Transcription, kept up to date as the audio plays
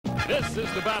This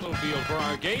is the battlefield for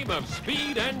our game of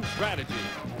speed and strategy.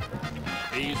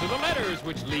 These are the letters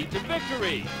which lead to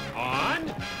victory on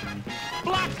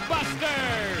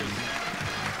Blockbusters.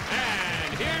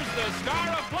 And here's the star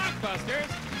of Blockbusters,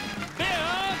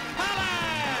 Bill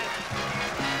Cullen.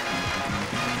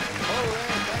 Oh,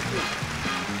 man, thank you.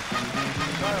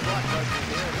 Star of Blockbusters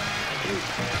here. Thank you.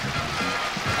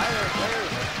 Hi there,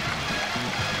 players.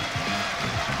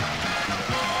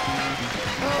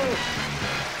 Oh!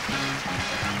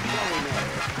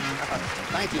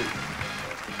 Thank you.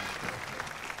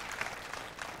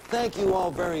 Thank you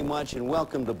all very much, and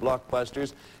welcome to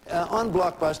Blockbusters. On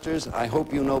Blockbusters, I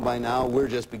hope you know by now, we're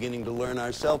just beginning to learn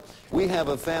ourselves. We have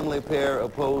a family pair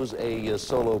oppose a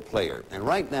solo player. And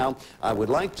right now, I would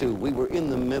like to, we were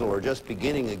in the middle or just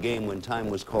beginning a game when time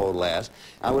was called last.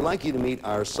 I would like you to meet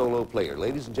our solo player.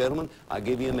 Ladies and gentlemen, I'll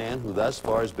give you a man who thus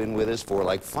far has been with us for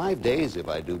like 5 days, if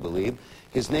I do believe.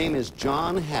 His name is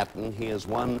John Hattan. He has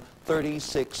won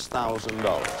 $36,000.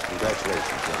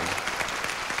 Congratulations, John.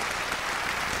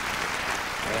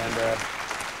 And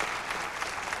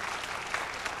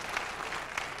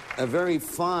a very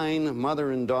fine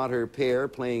mother and daughter pair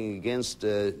playing against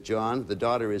John. The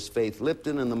daughter is Faith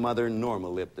Lipton and the mother Norma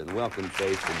Lipton. Welcome,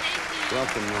 Faith, and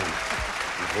welcome, Norma.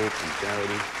 And hope and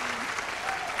charity.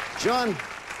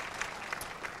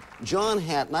 John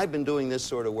Hattan, I've been doing this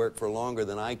sort of work for longer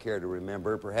than I care to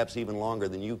remember, perhaps even longer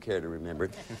than you care to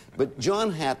remember. But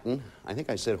John Hattan, I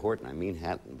think I said Horton, I mean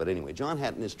Hattan, but anyway, John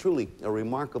Hattan is truly a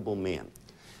remarkable man.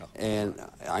 And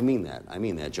I mean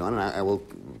that, John, and I will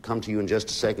come to you in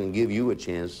just a second and give you a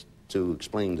chance to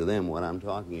explain to them what I'm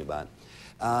talking about.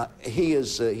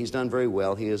 He's done very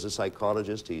well. He is a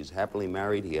psychologist. He's happily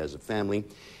married. He has a family.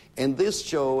 And this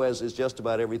show, as is just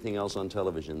about everything else on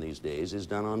television these days, is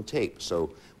done on tape.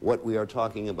 So what we are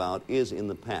talking about is in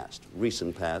the past,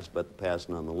 recent past, but the past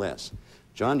nonetheless.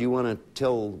 John, do you want to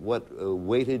tell what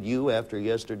awaited you after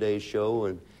yesterday's show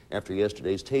and after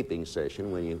yesterday's taping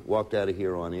session when you walked out of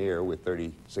here on air with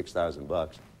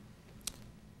 $36,000?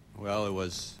 Well, it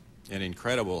was an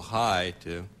incredible high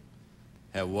to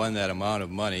have won that amount of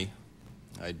money.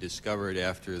 I discovered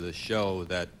after the show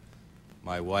that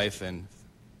my wife and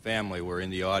family were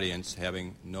in the audience,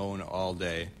 having known all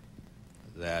day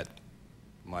that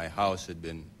my house had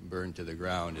been burned to the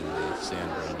ground in the San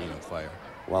Bernardino fire.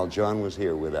 While John was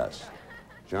here with us.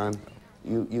 John,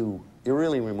 you're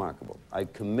really remarkable. I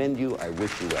commend you. I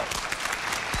wish you well.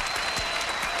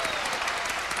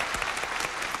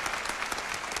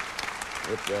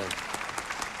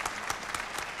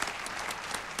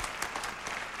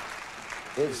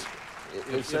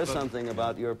 It says something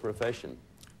about your profession.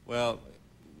 Well,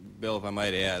 Bill, if I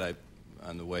might add,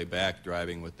 on the way back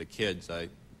driving with the kids, I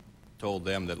told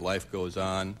them that life goes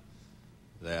on,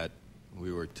 that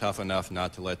we were tough enough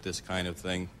not to let this kind of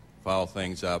thing foul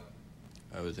things up.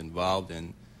 I was involved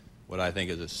in what I think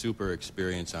is a super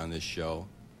experience on this show,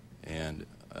 and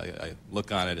I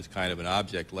look on it as kind of an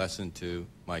object lesson to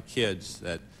my kids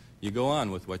that you go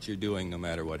on with what you're doing no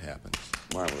matter what happens.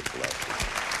 Marvelous philosophy.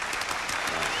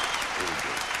 Really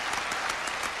good.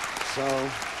 So,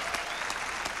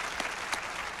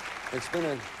 it's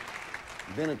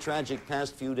been a tragic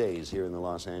past few days here in the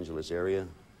Los Angeles area.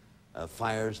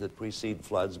 Fires that precede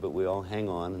floods, but we all hang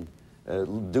on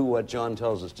and do what John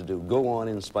tells us to do. Go on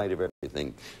in spite of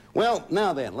everything. Well,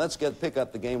 now then, let's pick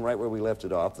up the game right where we left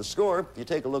it off. The score, if you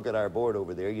take a look at our board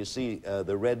over there, you see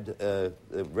the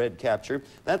red capture.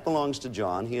 That belongs to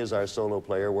John. He is our solo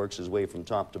player, works his way from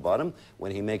top to bottom.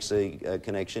 When he makes a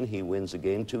connection, he wins a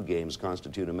game. 2 games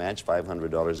constitute a match,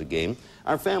 $500 a game.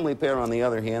 Our family pair, on the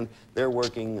other hand, they're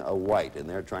working a white, and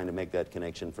they're trying to make that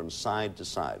connection from side to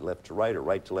side, left to right or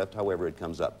right to left, however it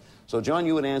comes up. So, John,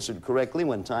 you had answered correctly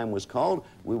when time was called.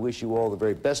 We wish you all the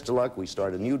very best of luck. We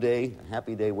start a new day, a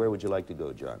happy day. Where would you like to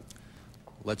go, John?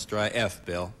 Let's try F,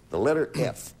 Bill. The letter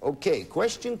F. Okay,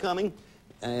 question coming.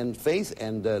 And Faith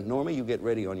and Norma, you get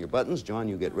ready on your buttons. John,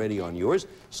 you get ready on yours.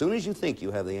 As soon as you think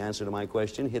you have the answer to my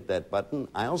question, hit that button.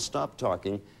 I'll stop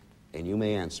talking, and you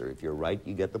may answer. If you're right,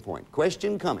 you get the point.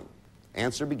 Question coming.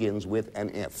 Answer begins with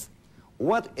an F.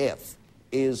 What F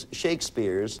is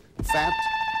Shakespeare's fat...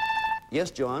 Yes,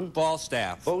 John?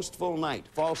 Falstaff. Boastful Knight.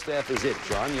 Falstaff is it,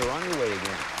 John. You're on your way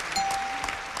again.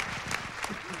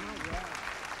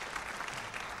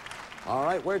 All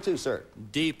right, where to, sir?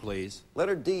 D, please.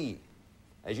 Letter D.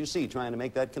 As you see, trying to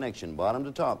make that connection, bottom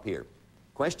to top here.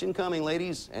 Question coming,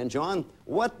 ladies. And John,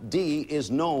 what D is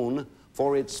known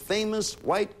for its famous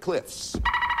white cliffs?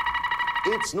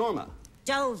 It's Norma.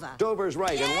 Dover. Dover's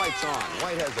right, and White's on.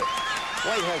 White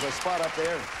has a spot up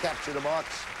there. Capture the box.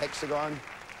 Hexagon.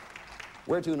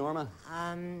 Where to, Norma?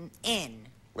 N.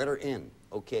 Letter N.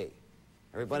 Okay.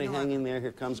 Everybody hang in there.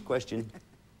 Here comes question.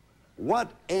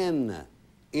 What N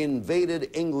invaded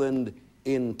England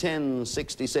in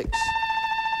 1066?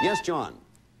 Yes, John.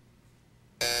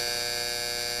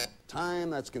 Time,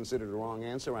 that's considered a wrong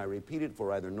answer. I repeat it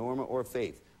for either Norma or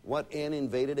Faith. What N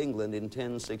invaded England in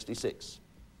 1066?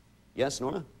 Yes,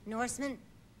 Norma? Norseman?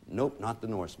 Nope, not the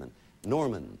Norsemen.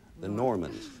 Norman, the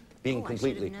Normans. Being I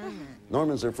completely... should have known that.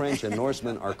 Normans are French and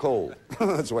Norsemen are cold.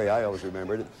 That's the way I always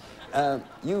remembered it.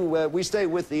 We stay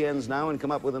with the N's now and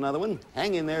come up with another one.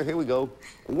 Hang in there, here we go.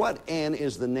 What N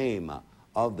is the name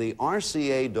of the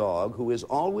RCA dog who is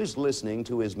always listening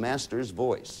to his master's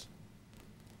voice?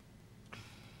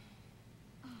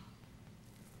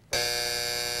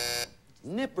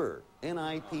 Nipper,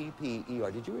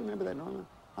 N-I-P-P-E-R. Did you remember that, Norma?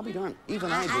 I'll be darned.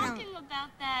 Even I was didn't. talking about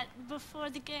that before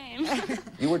the game.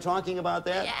 You were talking about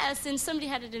that? Yes, and somebody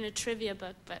had it in a trivia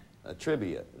book, but...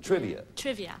 Trivia. Trivia.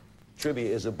 Trivia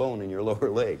is a bone in your lower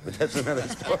leg, but that's another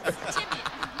story.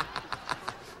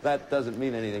 That doesn't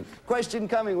mean anything. Question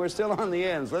coming. We're still on the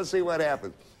ends. Let's see what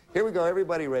happens. Here we go.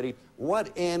 Everybody ready?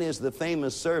 What N is the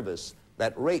famous service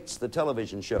that rates the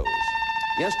television shows?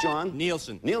 Yes, John?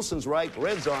 Nielsen. Nielsen's right.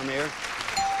 Red's on there.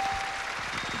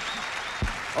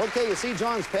 Okay, you see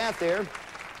John's path there.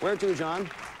 Where to, John?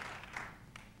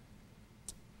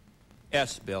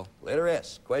 S, Bill. Letter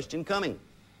S. Question coming.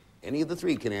 Any of the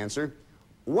three can answer.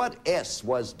 What S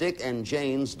was Dick and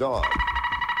Jane's dog?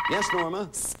 Yes, Norma?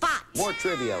 Spot. More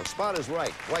trivia. Spot is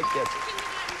right. White gets it.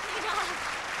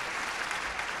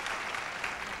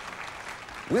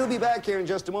 We'll be back here in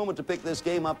just a moment to pick this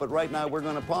game up, but right now we're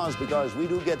going to pause because we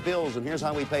do get bills, and here's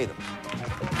how we pay them.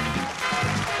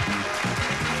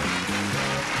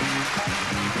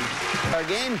 Our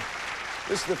game.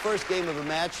 This is the first game of the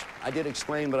match. I did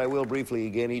explain, but I will briefly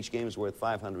again. Each game is worth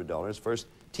 $500. First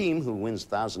team who wins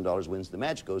 $1,000 wins the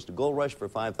match, goes to Gold Rush for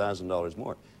 $5,000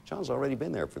 more. John's already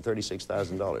been there for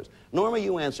 $36,000. Norma,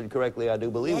 you answered correctly, I do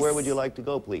believe. Yes. Where would you like to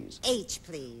go, please? H,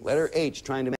 please. Letter H,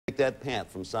 trying to make that path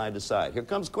from side to side. Here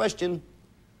comes question.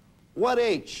 What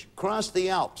H crossed the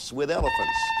Alps with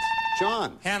elephants?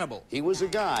 John. Hannibal. He was a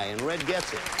guy, and Red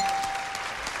gets it.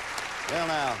 Well,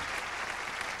 now,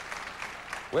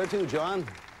 where to, John?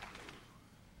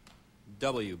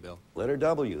 W, Bill. Letter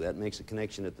W. That makes a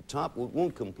connection at the top. We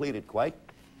won't complete it quite.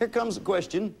 Here comes the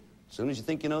question. As soon as you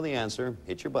think you know the answer,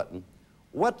 hit your button.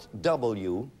 What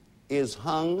W is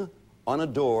hung on a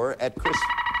door at Christmas?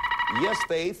 Yes,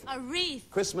 Faith. A wreath.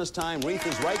 Christmas time. Wreath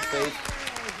is right, Faith.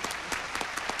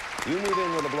 You move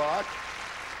in with a block.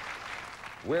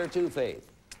 Where to, Faith?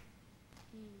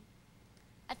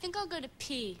 I think I'll go to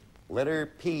P.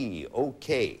 Letter P.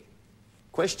 Okay.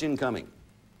 Question coming.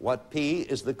 What P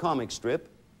is the comic strip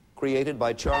created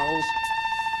by Charles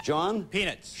John?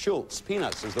 Peanuts. Schultz.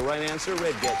 Peanuts is the right answer.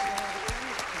 Red gets it.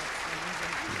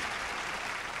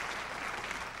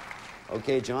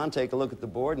 Okay, John, take a look at the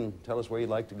board and tell us where you'd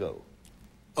like to go.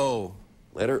 O.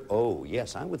 Letter O.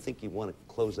 Yes, I would think you'd want to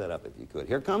close that up if you could.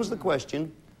 Here comes the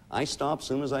question. I stop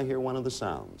soon as I hear one of the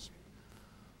sounds.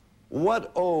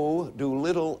 What O do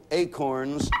little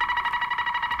acorns,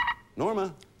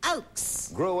 Norma,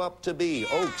 Oaks. grow up to be?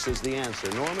 Oaks is the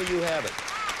answer. Norma, you have it.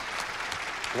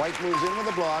 White moves in with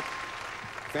a block.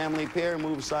 Family pair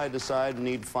moves side to side and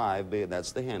need 5.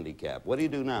 That's the handicap. What do you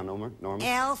do now, Norma?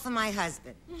 L for my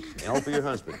husband. L for your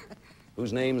husband,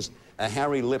 whose name's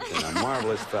Harry Lipton, a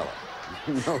marvelous fellow.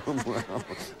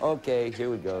 Okay, here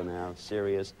we go now.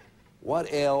 Serious.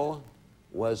 What L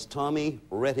was Tommy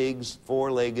Rettig's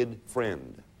four-legged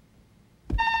friend?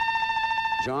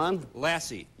 John?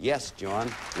 Lassie. Yes,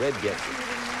 John. Red gets it.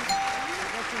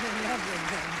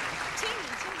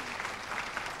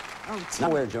 Oh, Now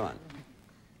where, John?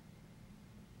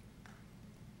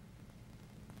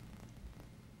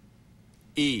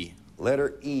 E.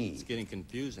 Letter E. It's getting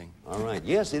confusing. All right.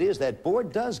 Yes, it is. That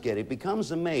board does get it.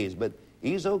 Becomes a maze, but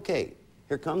E's okay.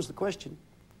 Here comes the question.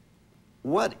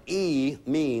 What E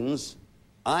means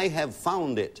I have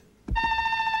found it?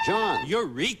 John.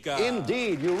 Eureka.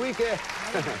 Indeed, Eureka. You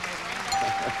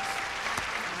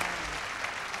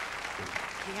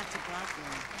have to block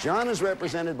me. John is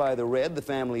represented by the red, the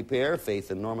family pair,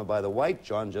 Faith and Norma by the white.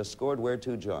 John just scored. Where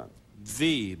to, John?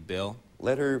 V, Bill.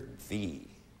 Letter V.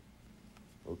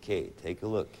 Okay, take a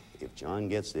look. If John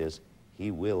gets this, he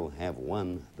will have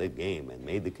won the game and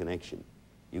made the connection.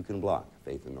 You can block,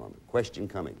 Faith and Norma. Question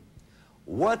coming.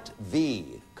 What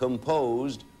V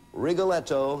composed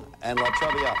Rigoletto and La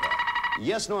Traviata?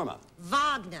 Yes, Norma.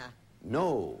 Wagner.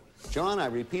 No. John, I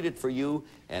repeat it for you,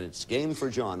 and it's game for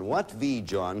John. What V,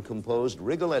 John, composed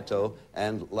Rigoletto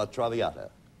and La Traviata?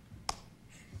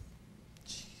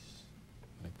 Jeez.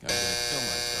 I'm going to kill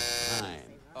myself.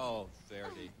 Time. Oh,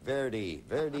 Verdi. Verdi.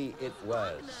 Verdi it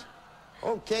was.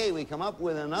 Okay, we come up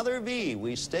with another V.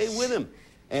 We stay with him.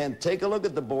 And take a look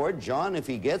at the board. John, if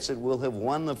he gets it, will have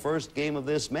won the first game of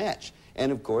this match.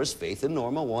 And, of course, Faith and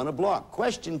Norma won a block.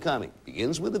 Question coming.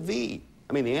 Begins with a V.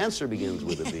 I mean, the answer begins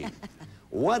with a V.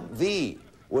 What V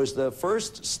was the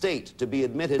first state to be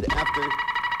admitted after...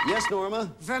 Yes,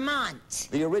 Norma? Vermont.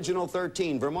 The original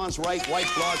 13. Vermont's right. White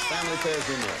blocks. Family pair's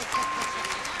in there.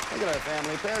 Look at our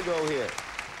family pair go here.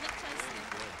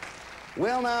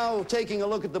 Well, now, taking a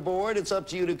look at the board, it's up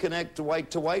to you to connect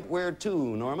white to white. Where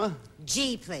to, Norma?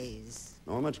 G, please.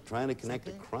 Norma trying to connect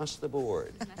across the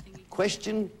board.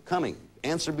 Question coming.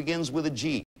 Answer begins with a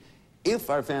G. If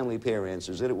our family pair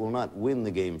answers it, it will not win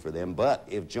the game for them. But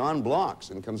if John blocks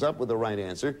and comes up with the right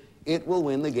answer, it will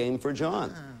win the game for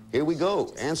John. Here we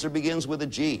go. Answer begins with a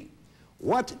G.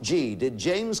 What G did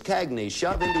James Cagney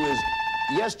shove into his...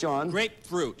 Yes, John?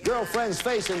 Grapefruit. Girlfriend's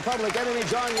face in public enemy.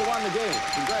 John, you won the game.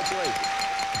 Congratulations.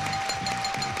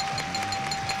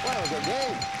 Well, it was a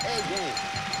game. A game.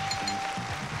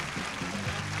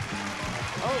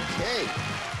 Okay.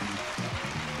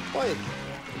 Boy,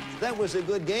 that was a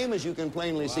good game, as you can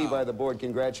plainly see by the board.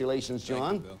 Congratulations,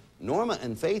 John. Thank you, Bill. Norma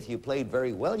and Faith, you played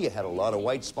very well. You had a lot of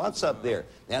white spots up there.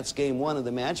 That's game one of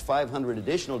the match. $500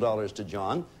 additional to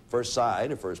John. First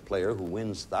side, or first player who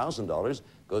wins $1,000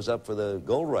 goes up for the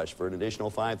gold rush for an additional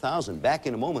 $5,000. Back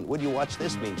in a moment. Would you watch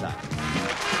this meantime?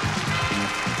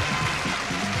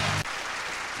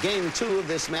 Game two of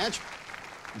this match.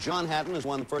 John Hattan has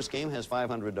won the first game, has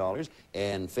 $500.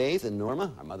 And Faith and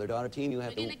Norma, our mother-daughter team, you have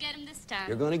We're to... going to get him this time.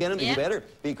 You're going to get him? Yep. You better.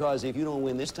 Because if you don't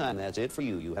win this time, that's it for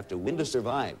you. You have to win to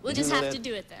survive. We'll Did you just know have that? to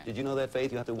do it then. Did you know that,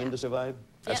 Faith? You have to win to survive?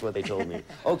 That's Yep. what they told me.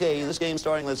 Okay, this game's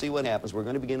starting. Let's see what happens. We're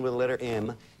going to begin with the letter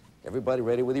M. Everybody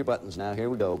ready with your buttons now. Here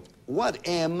we go. What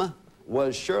M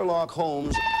was Sherlock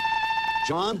Holmes...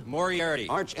 John? Moriarty.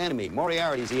 Arch enemy.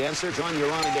 Moriarty's the answer. John,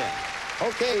 you're on again.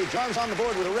 Okay, John's on the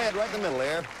board with a red right in the middle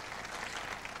there.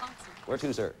 Awesome. Where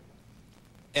to, sir?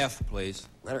 F, please.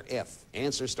 Letter F.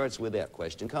 Answer starts with F.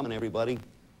 Question coming, everybody.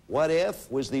 What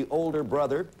F was the older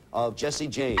brother of Jesse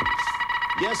James?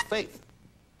 Yes, Faith.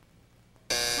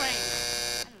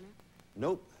 Frank. I don't know.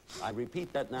 Nope. I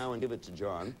repeat that now and give it to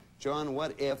John. John,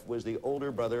 what F was the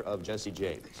older brother of Jesse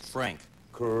James? Frank.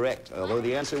 Correct. Although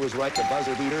the answer was right, the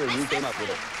buzzer beat her, and you came up with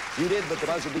it. You did, but the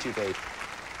buzzer beat you, Faith.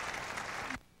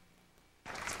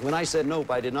 When I said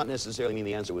nope, I did not necessarily mean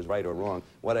the answer was right or wrong.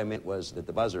 What I meant was that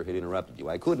the buzzer had interrupted you.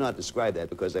 I could not describe that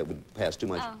because that would pass too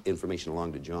much information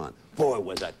along to John. Boy,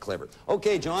 was that clever.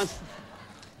 Okay, John.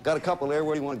 Got a couple there.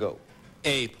 Where do you want to go?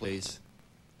 A, please.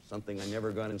 Something I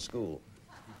never got in school.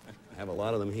 I have a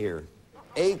lot of them here.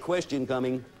 A question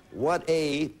coming. What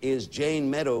A is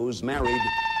Jane Meadows married?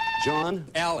 John?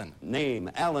 Allen. Name.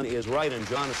 Allen is right, and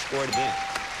John has scored again.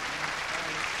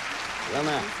 Well,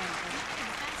 now,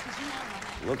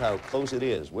 look how close it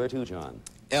is. Where to, John?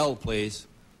 L, please.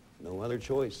 No other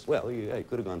choice. Well, he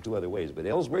could have gone two other ways, but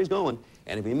L's where he's going.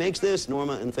 And if he makes this,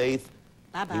 Norma and Faith,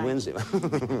 Bye-bye. he wins it.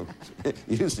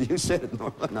 you said it,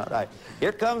 Norma, not I.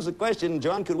 Here comes the question.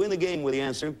 John could win the game with the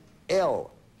answer.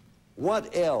 L.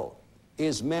 What L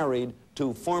is married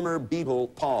to former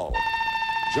Beatle Paul?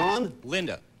 John?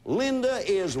 Linda. Linda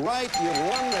is right. You've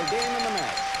won the game in the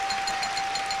match.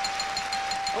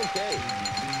 Okay.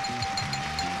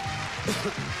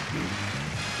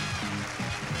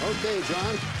 Okay,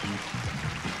 John.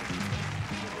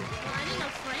 I didn't know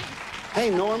Frank. Hey,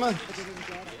 Norma. Didn't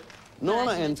get it.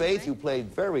 Norma and Faith, you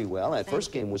played very well. That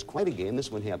first game was quite a game.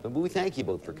 This one happened. But we thank you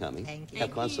both for coming. Thank you.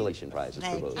 Have consolation prizes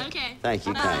Thank for both. you. Okay. Thank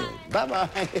you Bye-bye. kindly. Bye-bye.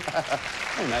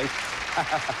 Very nice.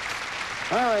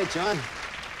 All right, John.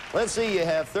 Let's see. You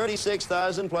have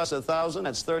 $36,000 plus $1,000.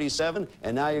 That's $37,000.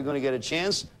 And now you're going to get a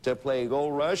chance to play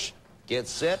Gold Rush. Get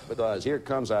set, because here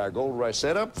comes our Gold Rush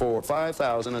setup for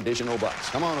 5,000 additional bucks.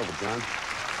 Come on over, John.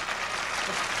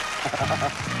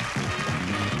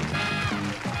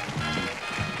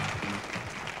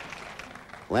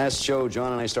 Last show,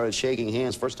 John and I started shaking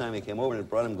hands. First time he came over, and it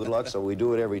brought him good luck, so we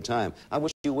do it every time. I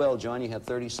wish you well, John. You have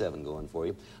 37 going for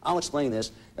you. I'll explain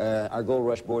this. Our Gold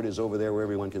Rush board is over there where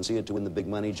everyone can see it to win the big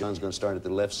money. John's going to start at the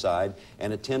left side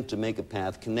and attempt to make a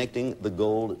path connecting the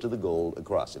gold to the gold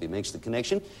across. If he makes the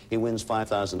connection, he wins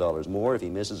 $5,000 more. If he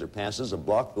misses or passes, a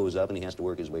block goes up, and he has to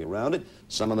work his way around it.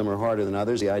 Some of them are harder than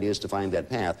others. The idea is to find that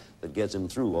path that gets him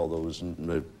through all those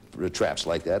traps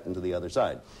like that and to the other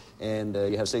side. And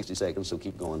you have 60 seconds, so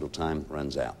keep going until time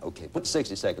runs out. Okay, put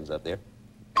 60 seconds up there.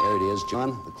 There it is. John,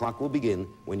 the clock will begin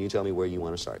when you tell me where you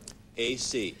want to start.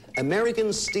 AC.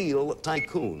 American Steel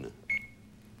Tycoon.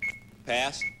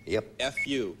 Pass. Yep.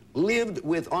 FU. Lived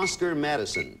with Oscar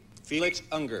Madison. Felix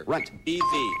Unger. Right.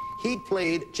 BV. He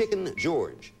played Chicken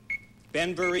George.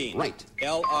 Ben Vereen. Right.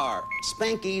 L.R.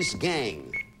 Spanky's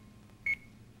Gang.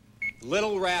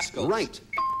 Little Rascals. Right.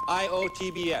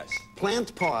 IOTBS.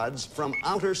 Plant Pods from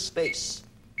Outer Space.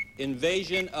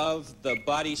 Invasion of the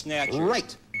Body Snatchers.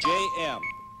 Right. J.M.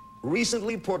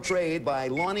 Recently portrayed by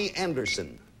Lonnie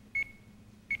Anderson.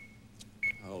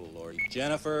 Oh, Lord.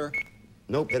 Jennifer.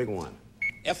 Nope, better go on.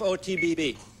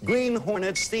 FOTBB. Green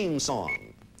Hornets theme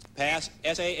song. Pass.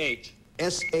 S.A.H.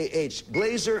 S.A.H.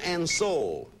 Glazer and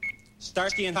Soul.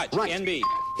 Starsky and Hutch. Right. N.B.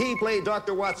 He played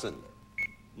Dr. Watson.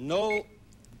 No.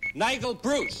 Nigel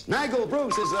Bruce. Nigel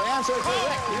Bruce is the answer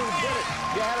correct. You did it.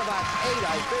 You had about 8,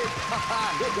 I think.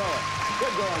 Good going.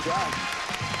 Good going, John.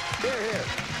 Here, here.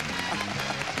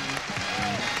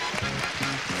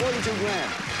 42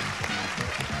 grand.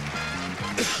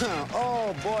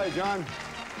 Oh, boy, John.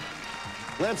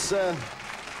 Let's, well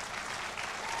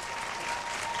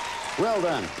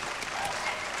done.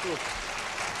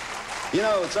 You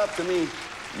know, it's up to me.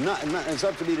 It's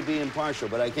up to me to be impartial,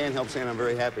 but I can't help saying I'm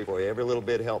very happy for you. Every little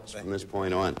bit helps from this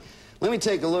point on. Let me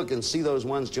take a look and see those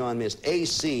ones John missed.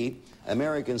 AC,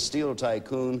 American Steel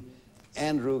Tycoon,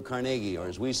 Andrew Carnegie, or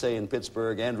as we say in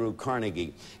Pittsburgh, Andrew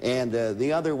Carnegie. And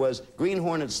the other was Green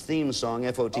Hornets theme song,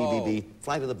 FOTBB,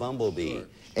 Flight of the Bumblebee. Sure.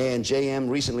 And J.M.,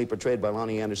 recently portrayed by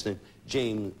Lonnie Anderson,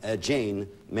 Jane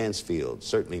Mansfield.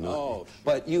 Certainly not. Oh, sure.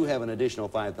 But you have an additional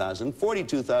 $5,000,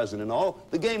 $42,000 in all.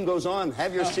 The game goes on.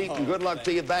 Have your seat, and good luck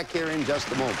to you back here in just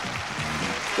a moment.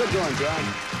 Good going, John.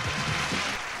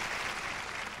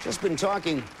 Just been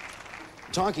talking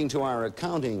to our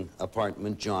accounting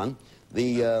apartment, John.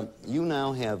 You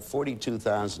now have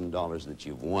 $42,000 that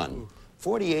you've won.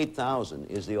 $48,000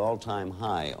 is the all-time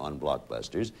high on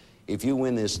Blockbusters. If you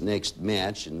win this next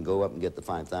match and go up and get the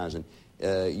 $5,000,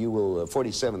 you will,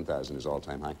 $47,000 is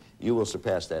all-time high. You will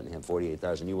surpass that and have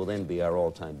 $48,000. You will then be our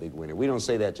all-time big winner. We don't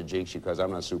say that to jinx you because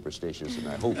I'm not superstitious, and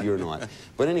I hope you're not.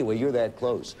 But anyway, you're that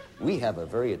close. We have a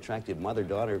very attractive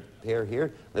mother-daughter pair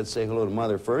here. Let's say hello to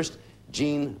Mother first.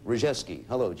 Jean Rzeski.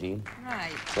 Hello, Jean.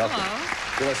 Right. Welcome.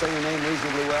 Hello. Did I say your name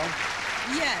reasonably well?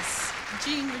 Yes,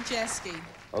 Jean Rzeski.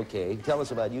 Okay. Tell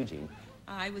us about you, Jean.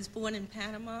 I was born in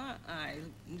Panama. I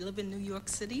live in New York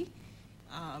City.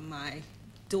 My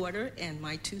daughter and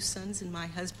my 2 sons and my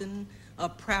husband are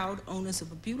proud owners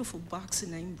of a beautiful boxer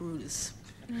named Brutus.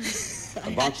 I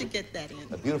had to get that in.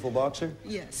 A beautiful boxer?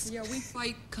 Yes. Yeah, we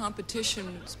fight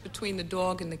competitions between the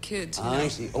dog and the kids. You know? I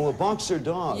see. Oh, a boxer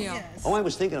dog. Yeah. Yes. Oh, I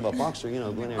was thinking of a boxer, you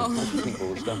know, going there and punching people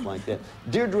and stuff like that.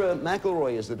 Deirdre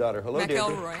McElroy is the daughter. Hello, Deirdre.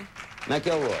 McElroy.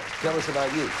 McElroy. Tell us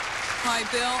about you. Hi,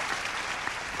 Bill.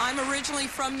 I'm originally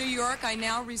from New York. I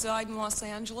now reside in Los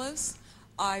Angeles.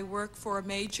 I work for a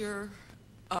major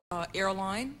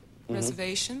airline,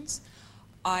 reservations.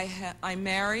 I'm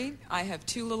married. I have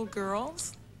 2 little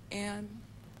girls, and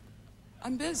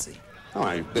I'm busy. Oh,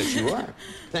 I bet you are.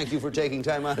 Thank you for taking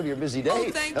time out of your busy day. Oh,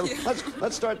 thank you.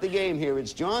 Let's start the game here.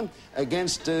 It's John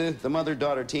against the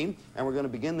mother-daughter team, and we're going to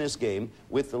begin this game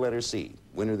with the letter C.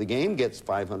 Winner of the game gets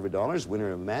 $500.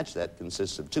 Winner of the match, that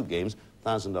consists of 2 games,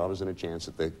 $1,000 and a chance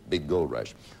at the big gold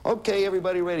rush. Okay,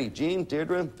 everybody ready? Jean,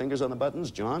 Deirdre, fingers on the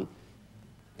buttons. John?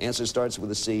 Answer starts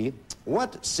with a C.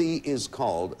 What sea is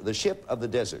called the ship of the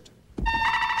desert?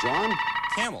 John?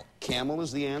 Camel. Camel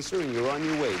is the answer, and you're on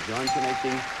your way. John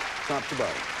connecting top to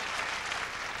bottom.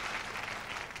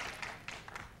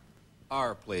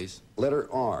 R, please. Letter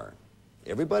R.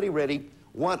 Everybody ready?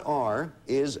 What R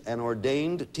is an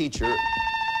ordained teacher?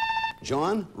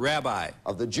 John? Rabbi.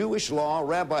 Of the Jewish law,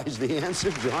 rabbi is the answer.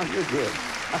 John, you're good.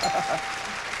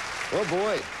 Oh,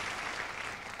 boy.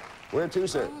 Where to,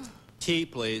 sir? T,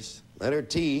 please. Letter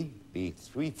T. Be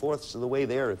 3/4 of the way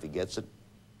there if he gets it.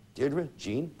 Deirdre,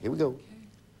 Jean, here we go. Okay.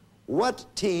 What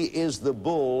T is the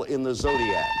bull in the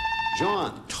zodiac?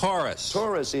 John? Taurus.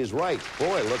 Taurus is right.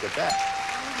 Boy, look at that.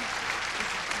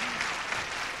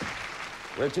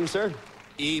 Where to, sir?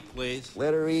 E, please.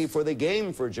 Letter E for the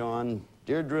game for John.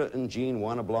 Deirdre and Jean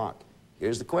won a block.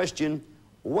 Here's the question.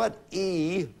 What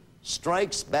E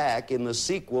strikes back in the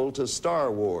sequel to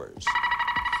Star Wars?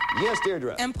 Yes,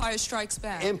 Deirdre. Empire Strikes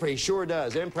Back. Empire sure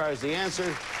does. Empire's the answer.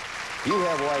 You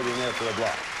have white in there for a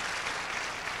block.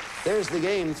 There's the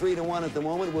game, 3-1 at the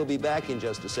moment. We'll be back in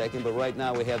just a second, but right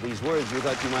now we have these words we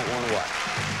thought you might want to watch.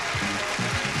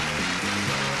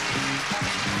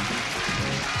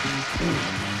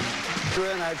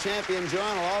 And our champion,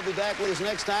 John, will all be back with us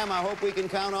next time. I hope we can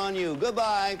count on you.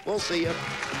 Goodbye. We'll see you.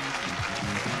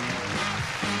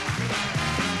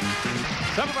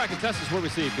 Some of our contestants will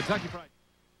receive Kentucky Fried.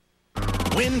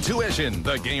 Win Tuition,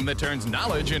 the game that turns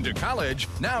knowledge into college,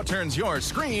 now turns your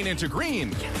screen into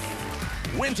green.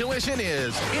 Win Tuition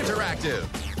is interactive.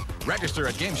 Register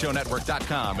at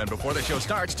GameShowNetwork.com, and before the show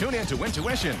starts, tune in to Win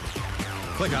Tuition.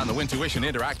 Click on the Win Tuition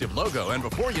interactive logo, and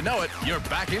before you know it, you're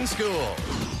back in school.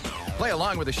 Play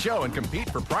along with the show and compete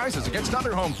for prizes against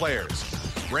other home players.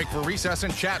 Break for recess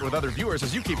and chat with other viewers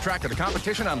as you keep track of the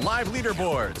competition on live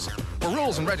leaderboards. For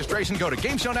rules and registration, go to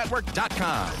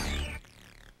GameShowNetwork.com.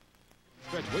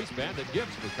 Stretch waistband that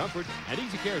gives for comfort and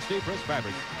easy care stay press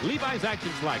fabric. Levi's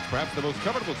Action Slacks, perhaps the most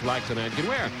comfortable slacks a man can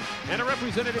wear. And a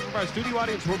representative from our studio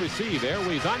audience will receive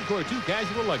Airways Encore 2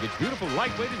 casual luggage. Beautiful,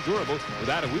 lightweight, and durable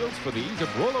without wheels for the ease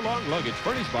of roll-along luggage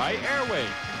furnished by Airways.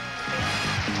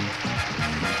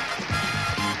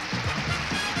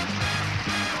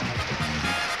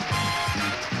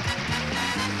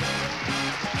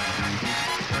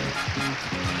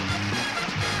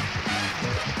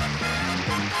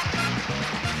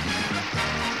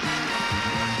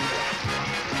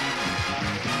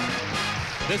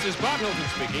 This is Bob Hilton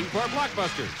speaking for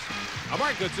Blockbusters, a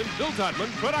Mark Goodson, Bill Todman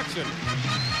production.